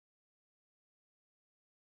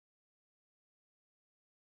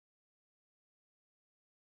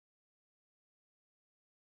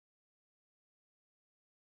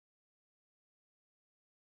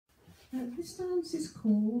This dance is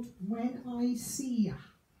called When I See Ya.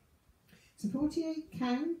 It's a 48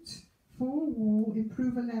 count, 4 wall,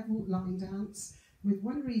 improver level line dance with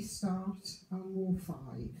 1 restart on wall 5.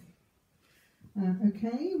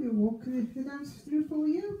 Okay, we'll walk the dance through for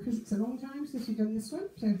you because it's a long time since we've done this one.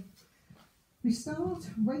 So we start,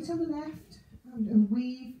 weight on the left and a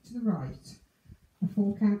weave to the right. A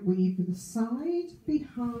 4 count weave with a side,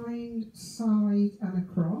 behind, side and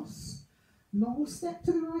across. Long step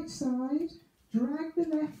to the right side, drag the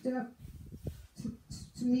left up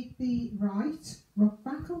to meet the right, rock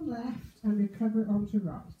back on left and recover onto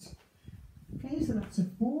right. Okay, so that's a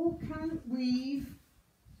 4 count weave,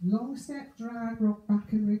 long step, drag, rock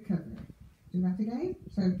back and recover. Do that again.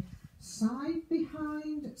 So side,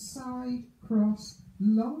 behind, side, cross,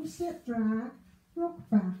 long step, drag, rock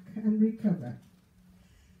back and recover.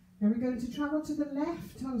 Now we're going to travel to the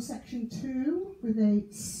left on section 2 with a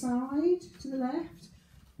side to the left,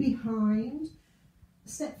 behind,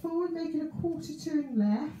 step forward making a quarter turn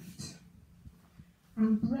left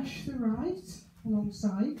and brush the right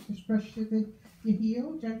alongside, just brush your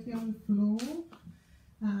heel gently on the floor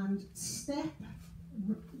and step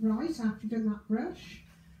right after you've done that brush,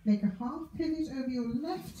 make a half pivot over your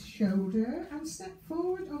left shoulder and step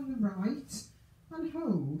forward on the right and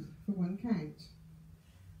hold for 1 count.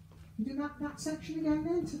 Do that section again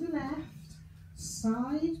then to the left,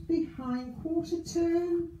 side, behind, quarter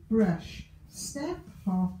turn, brush, step,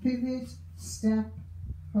 half pivot, step,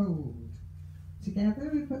 hold. Together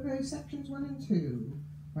we put those sections 1 and 2.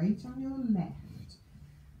 Weight on your left,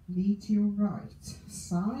 lead to your right,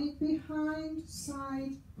 side, behind,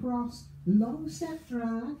 side, cross, long step,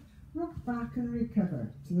 drag, rock back and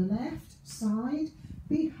recover. To the left, side,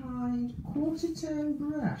 behind, quarter turn,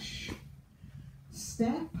 brush,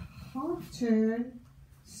 step, half turn,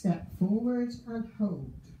 step forward and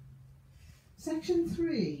hold. Section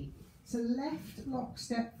 3, it's a left lock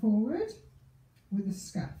step forward with a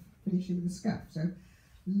scuff, finishing with a scuff. So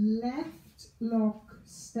left lock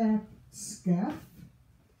step scuff.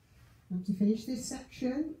 And to finish this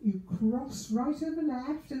section, you cross right over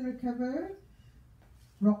left and recover.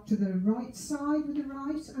 Rock to the right side with the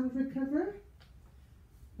right and recover.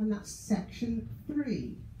 And that's section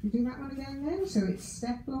 3. You do that one again then, so it's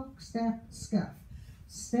step, lock, step, scuff.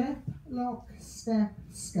 Step, lock, step,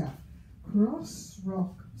 scuff. Cross,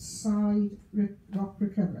 rock, side, rock,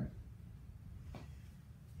 recover.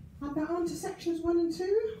 Add that on to sections 1 and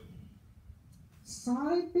 2.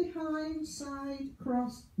 Side, behind, side,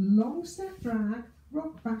 cross, long step, drag,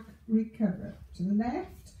 rock back, recover. To the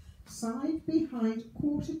left, side, behind,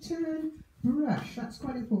 quarter turn, brush, that's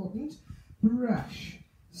quite important. Brush,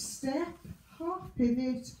 step, half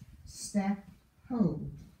pivot, step,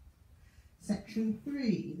 hold. Section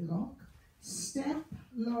 3, lock, step,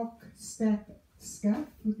 lock, step, scuff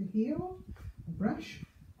with the heel, brush,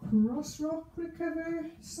 cross rock,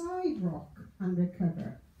 recover, side rock and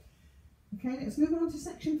recover. Okay, let's move on to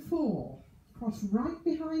section 4. Cross right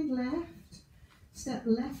behind left, step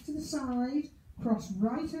left to the side, cross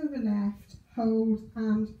right over left, hold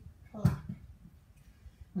and clap.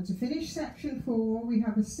 And to finish section 4, we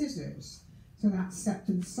have a scissors. So that's step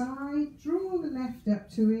to the side, draw the left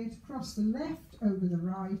up to it, cross the left over the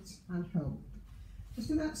right and hold. Let's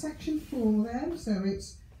do that section 4 then. So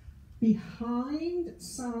it's behind,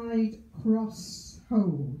 side, cross,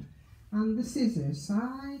 hold. And the scissors,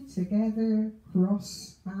 side, together,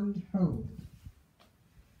 cross and hold.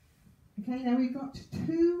 Okay, now we've got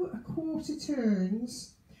 2 quarter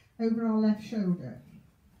turns over our left shoulder.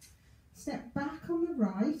 Step back on the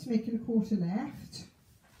right, making a quarter left.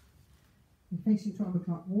 Facing 12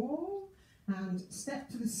 o'clock wall, and step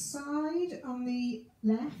to the side on the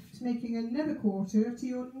left, making another quarter to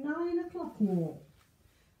your 9 o'clock wall.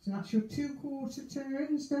 So that's your 2 quarter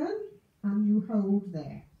turns done, and you hold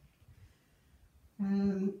there.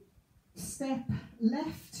 Step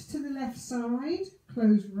left to the left side,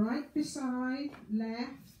 close right beside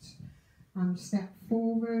left, and step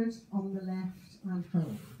forward on the left and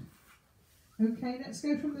hold. Okay, let's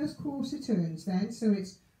go from those quarter turns then. So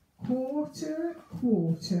it's quarter,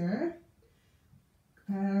 quarter,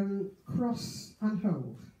 cross and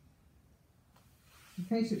hold.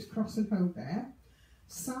 Okay, so it's cross and hold there.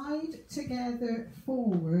 Side, together,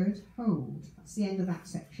 forward, hold. That's the end of that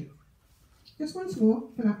section. Just once more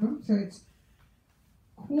for that one. So it's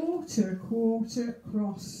quarter, quarter,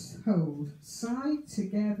 cross, hold. Side,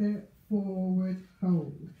 together, forward,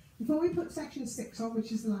 hold. Before we put section 6 on,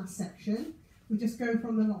 which is the last section, we just go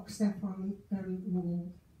from the lock step on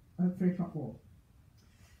wall. 3 o'clock wall.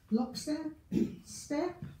 Lock step,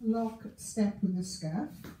 step, lock, step with a scuff,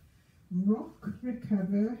 rock,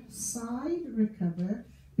 recover, side, recover,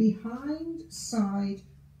 behind, side,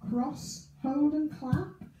 cross, hold and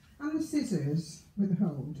clap, and the scissors with the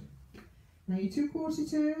hold. Now your 2 quarter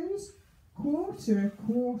turns, quarter,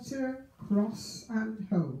 quarter, cross and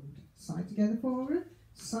hold. Side together forward,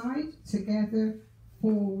 side together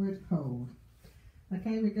forward hold.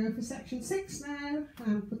 Okay, we go for section 6 now,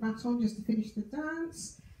 and put that on just to finish the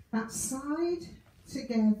dance. That's side,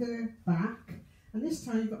 together, back, and this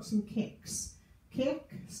time you've got some kicks. Kick,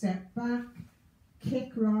 step back,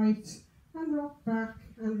 kick right, and rock back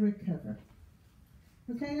and recover.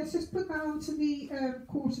 Okay, let's just put that onto the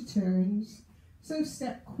quarter turns. So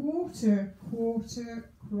step quarter,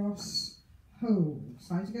 quarter, cross, hold.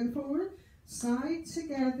 Side together forward, side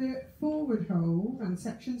together forward hold, and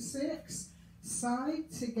section 6.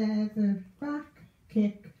 Side together, back,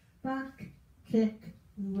 kick,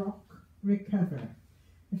 rock, recover.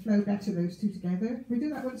 They flow better, those 2 together. We do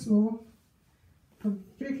that once more. From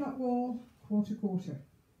 3 o'clock wall, quarter, quarter.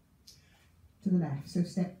 To the left. So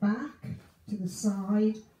step back, to the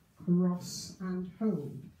side, cross and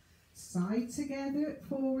hold. Side together,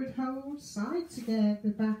 forward hold. Side together,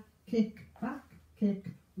 back, kick,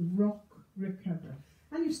 rock, recover.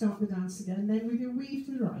 And you start the dance again then with your weave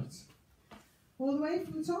to the right. All the way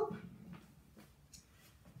from the top.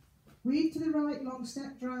 Weave to the right, long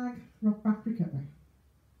step, drag, rock back, recover.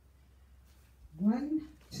 1,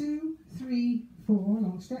 2, 3, 4,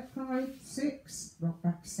 long step, 5, 6, rock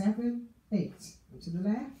back, 7, 8. And to the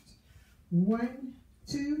left. 1,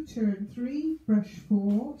 2, turn 3, brush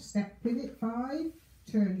 4, step pivot 5,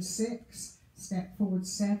 turn 6, step forward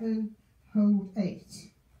 7, hold 8.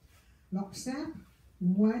 Lock step,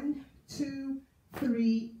 1, 2,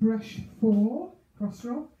 3, brush 4, cross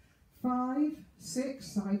rock, 5, 6,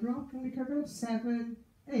 side rock and recover, 7,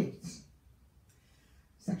 8.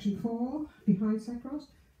 Section 4, behind side cross,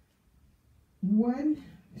 1,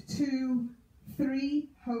 2, 3,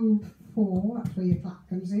 hold 4, that's where your clap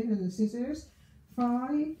comes in and the scissors,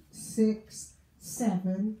 5, 6,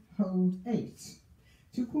 7, hold 8.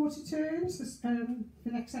 2 quarter turns,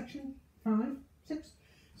 the next section, 5, 6,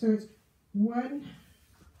 so it's 1,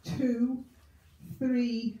 2,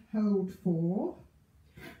 3, hold 4,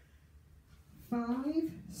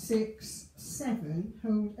 5, 6, 7,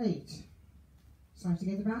 hold 8. Side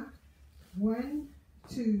together back, 1,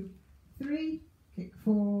 2, 3, kick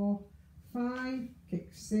 4, 5, kick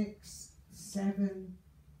 6, 7,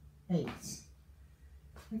 8.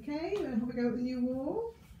 Okay, then have we go at the new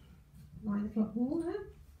wall, 9 o'clock wall now.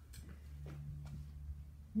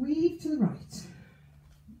 Weave to the right,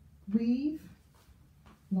 weave,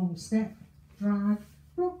 long step, drag,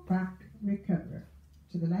 rock back, recover.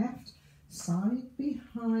 To the left, side,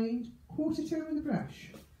 behind, quarter turn with the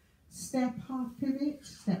brush. Step, half pivot,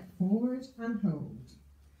 step forward and hold.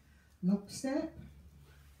 Lock step,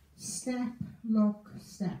 step, lock,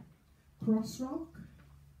 step. Cross rock,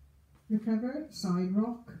 recover, side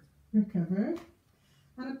rock, recover.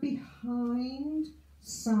 And a behind,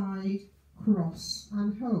 side, cross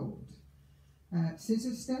and hold.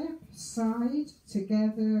 Scissor step, side,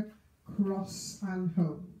 together, cross and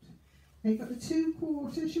hold. They've got the 2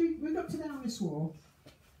 quarters. We've got to down this wall.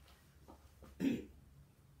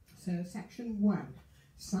 So section 1.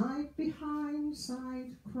 Side, behind,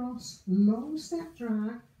 side, cross, long step,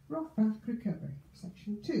 drag, rock back, recover.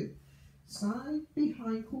 Section 2. Side,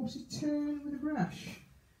 behind, quarter turn with a brush.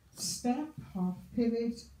 Step, half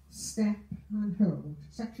pivot, step and hold.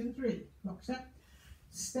 Section 3. Lock step.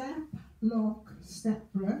 Step, lock,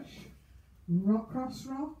 step, brush. Rock, cross,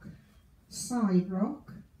 rock. Side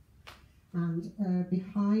rock. And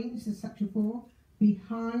behind, this is section 4.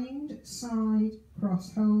 Behind, side,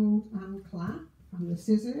 cross, hold and clap, and the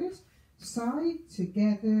scissors, side,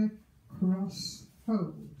 together, cross,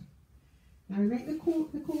 hold. Now we make the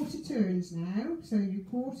quarter turns now, so you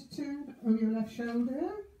quarter turn on your left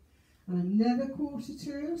shoulder, and another quarter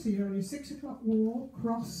turn, so you're on your 6 o'clock wall,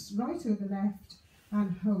 cross right over left,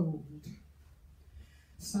 and hold.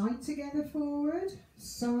 Side together forward,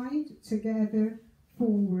 side together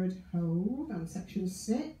forward, hold, and section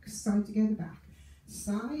 6, side together back.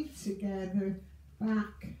 Side, together,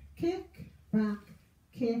 back,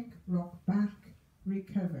 kick, rock back,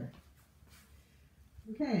 recover.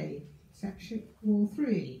 Okay, section wall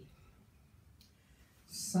 3.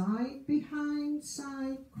 Side, behind,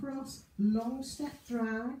 side, cross, long step,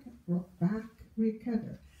 drag, rock back,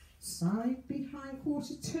 recover. Side, behind,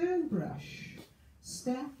 quarter turn, brush.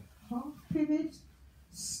 Step, half pivot,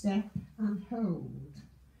 step and hold.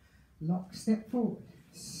 Lock step forward.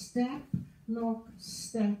 Step, lock,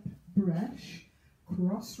 step, brush,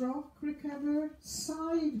 cross rock, recover,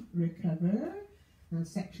 side, recover, and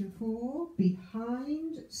section 4,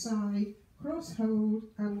 behind, side, cross hold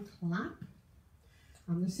and clap.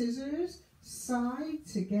 And the scissors, side,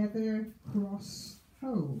 together, cross,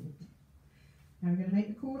 hold. Now we're going to make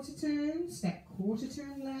the quarter turn, step quarter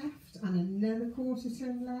turn left, and another quarter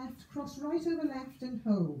turn left, cross right over left and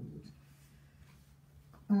hold.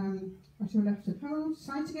 Right over left and hold,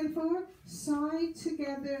 side together forward, side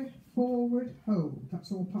together forward hold.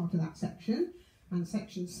 That's all part of that section. And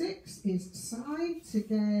section 6 is side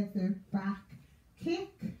together back, kick,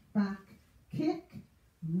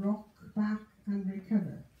 rock back and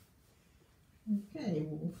recover. Okay,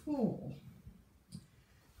 wall 4.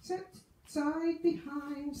 Set, side,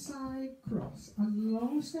 behind, side, cross. A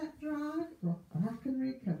long step drag, rock back and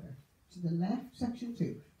recover. To the left, section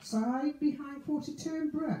 2. Side, behind, quarter turn,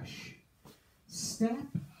 brush. Step,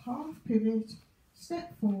 half pivot,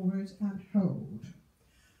 step forward and hold.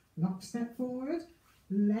 Lock, step forward,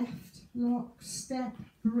 left, lock, step,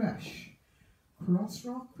 brush. Cross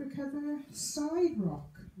rock, recover, side rock,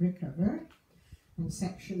 recover. And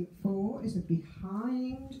section 4 is a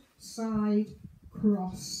behind, side,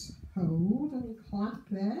 cross, hold and clap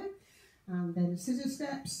there. And then scissor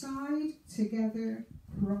step, side, together,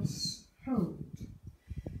 cross, hold.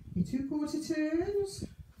 Your 2 quarter turns,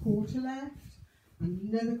 quarter left,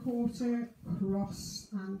 another quarter, cross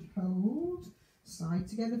and hold. Side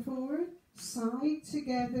together forward, side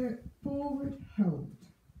together forward, hold.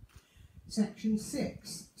 Section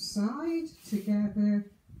 6, side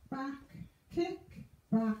together, back, kick,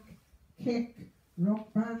 rock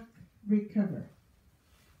back, recover.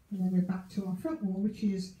 And then we're back to our front wall, which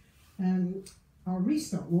is our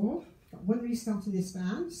restart wall. Got 1 restart in this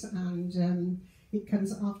dance, and it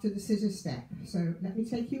comes after the scissor step. So let me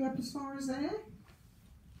take you up as far as there.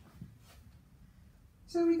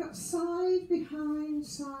 So we got side, behind,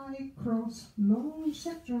 side, cross, long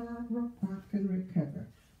step drag, rock back and recover.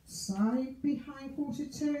 Side, behind, quarter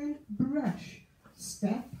turn, brush,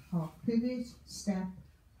 step, half pivot, step,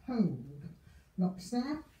 hold. Lock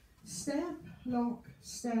step, lock,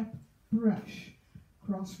 step, brush.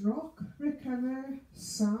 Cross rock, recover,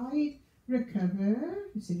 side, recover.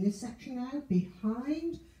 It's in this section now.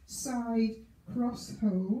 Behind, side, cross,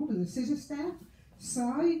 hold. And the scissor step,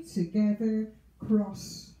 side, together,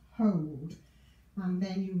 cross, hold. And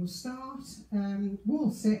then you will start wall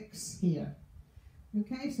 6 here.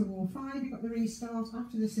 Okay, so wall 5, you've got the restart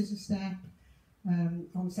after the scissor step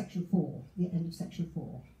on section 4, the end of section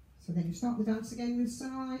 4. So then you start the dance again with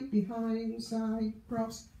side, behind, side,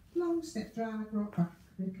 cross, long step drag, rock back,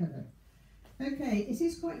 recover. Okay, it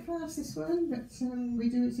is quite fast this one, but we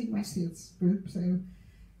do it in Westfield's group, so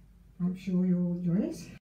I'm sure you'll enjoy it.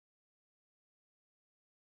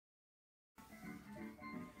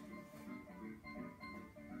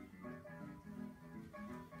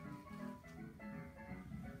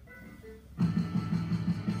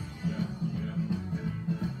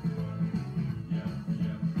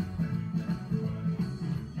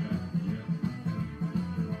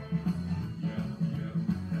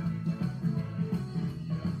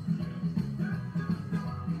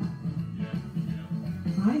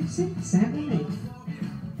 Five, 6, 7, 8.